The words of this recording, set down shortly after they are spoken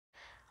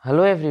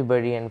Hello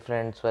everybody and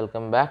friends,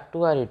 welcome back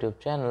to our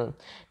YouTube channel.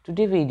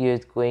 Today video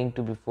is going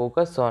to be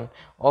focused on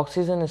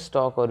oxygen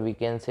stock, or we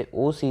can say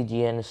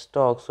OCGN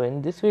stock. So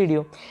in this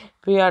video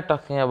we are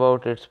talking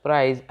about its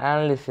price,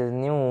 analysis,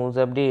 news,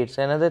 updates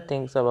and other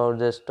things about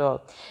the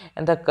stock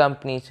and the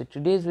company. So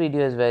today's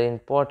video is very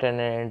important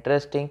and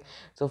interesting.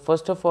 So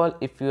first of all,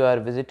 if you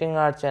are visiting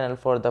our channel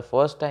for the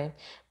first time,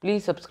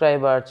 please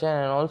subscribe our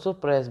channel and also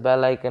press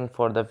bell icon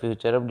for the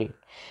future update.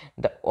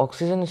 The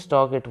oxygen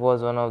stock, it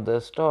was one of the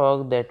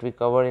stock that we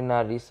covered in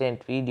our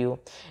recent video,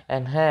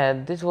 and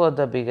had this was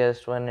the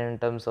biggest one in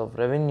terms of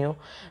revenue.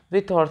 We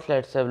thought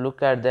let's have a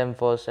look at them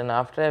first, and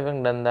after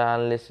having done the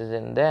analysis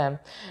in them,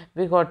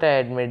 we got to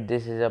admit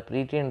this is a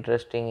pretty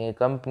interesting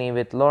company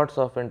with lots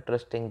of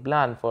interesting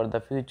plan for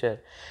the future.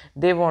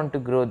 They want to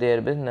grow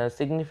their business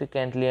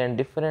significantly and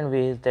different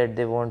ways that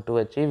they want to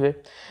achieve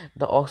it.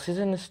 The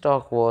oxygen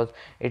stock was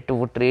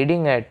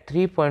trading at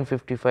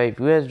 3.55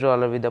 US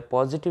dollar with a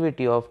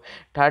positivity of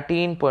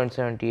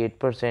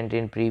 13.78%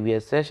 in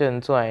previous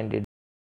session. So I ended